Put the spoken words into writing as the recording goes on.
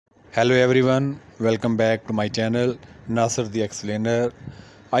Hello everyone, welcome back to my channel Nasser the Explainer.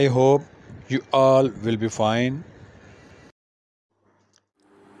 I hope you all will be fine.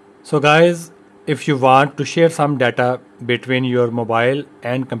 So guys, if you want to share some data between your mobile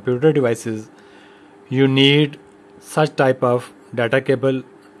and computer devices, you need such type of data cable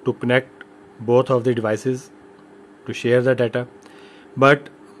to connect both of the devices to share the data. But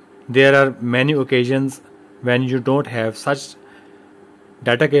there are many occasions when you don't have such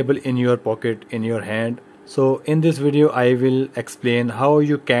data cable in your pocket, in your hand. So in this video I will explain how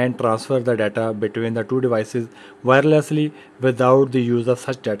you can transfer the data between the two devices wirelessly without the use of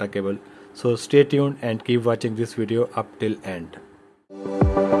such data cable. So stay tuned and keep watching this video up till end.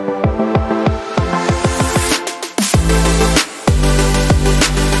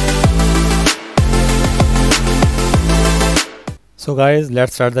 So guys,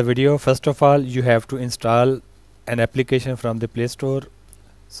 let's start the video. First of all, you have to install an application from the Play Store.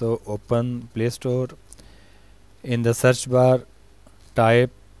 So open Play Store. In the search bar,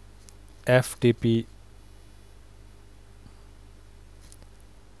 type FTP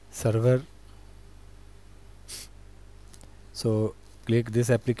server. So click this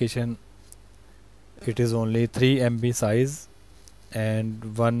application. It is only 3 MB size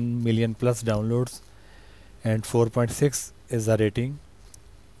and 1 million plus downloads and 4.6 is the rating.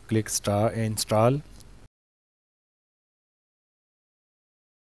 Click install.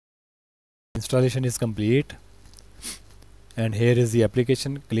 Installation is complete and here is the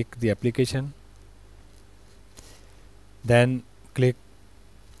application. Click the application, then click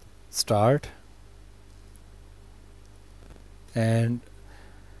start, and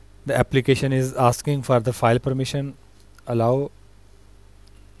the application is asking for the file permission. Allow,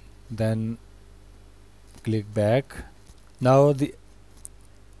 then click back. Now the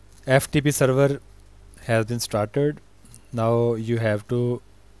FTP server has been started. Now you have to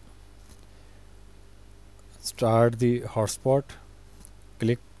start the hotspot.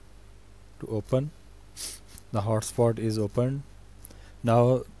 Click to open. The hotspot is opened.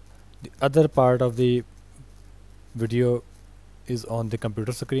 Now the other part of the video is on the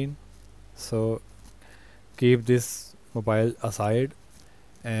computer screen, so keep this mobile aside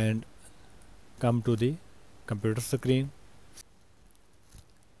and come to the computer screen.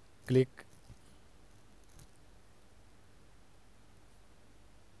 Click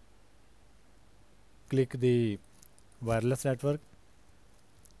the wireless network,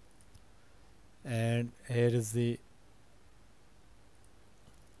 and here is the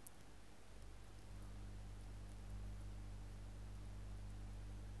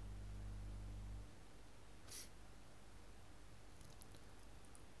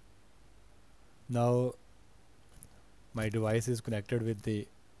now my device is connected with the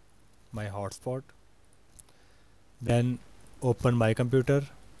my hotspot. Then open my computer,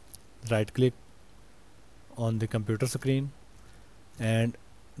 right click on the computer screen, and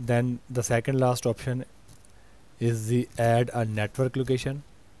then the second last option is the add a network location.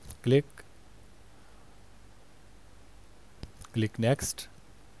 Click next,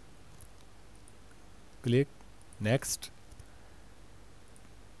 click next.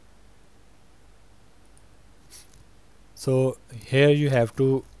 So here you have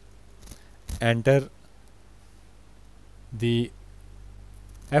to enter the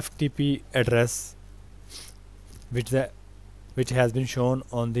FTP address which has been shown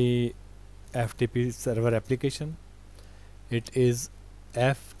on the FTP server application. It is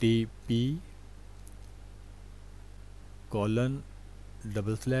FTP colon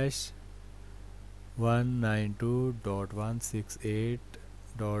double slash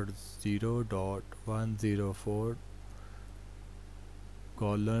 192.168.0.104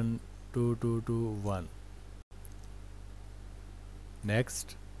 colon 2221.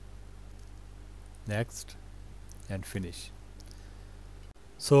 Next, and finish.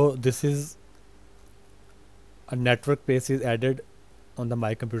 So this is a network page is added on the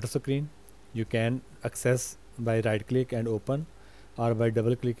my computer screen. You can access by right click and open, or by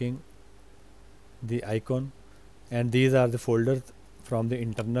double clicking the icon, and these are the folders from the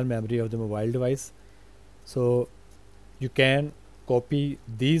internal memory of the mobile device. So you can copy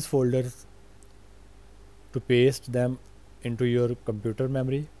these folders to paste them into your computer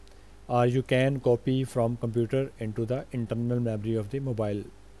memory, or you can copy from computer into the internal memory of the mobile.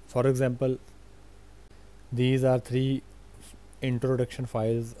 For example, these are 3 introduction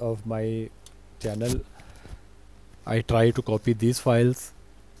files of my channel. I try to copy these files.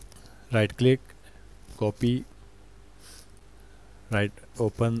 Right click, copy, right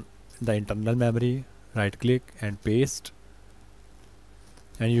open the internal memory, right click and paste,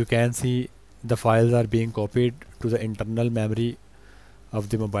 and you can see the files are being copied to the internal memory of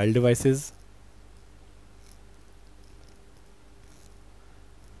the mobile devices.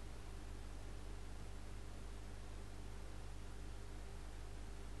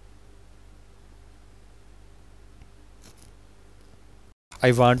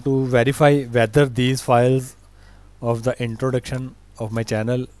 I want to verify whether these files of the introduction of my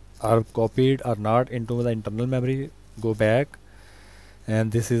channel are copied or not into the internal memory. Go back,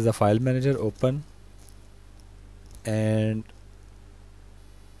 and this is the file manager. Open, and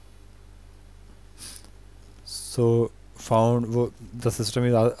so the system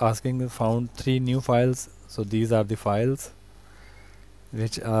is asking, found 3 new files. So these are the files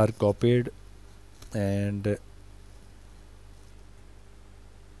which are copied, and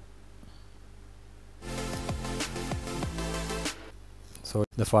so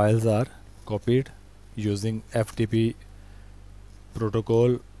the files are copied using FTP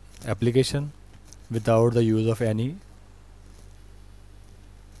protocol application without the use of any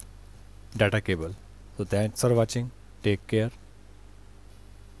data cable. So thanks for watching. Take care.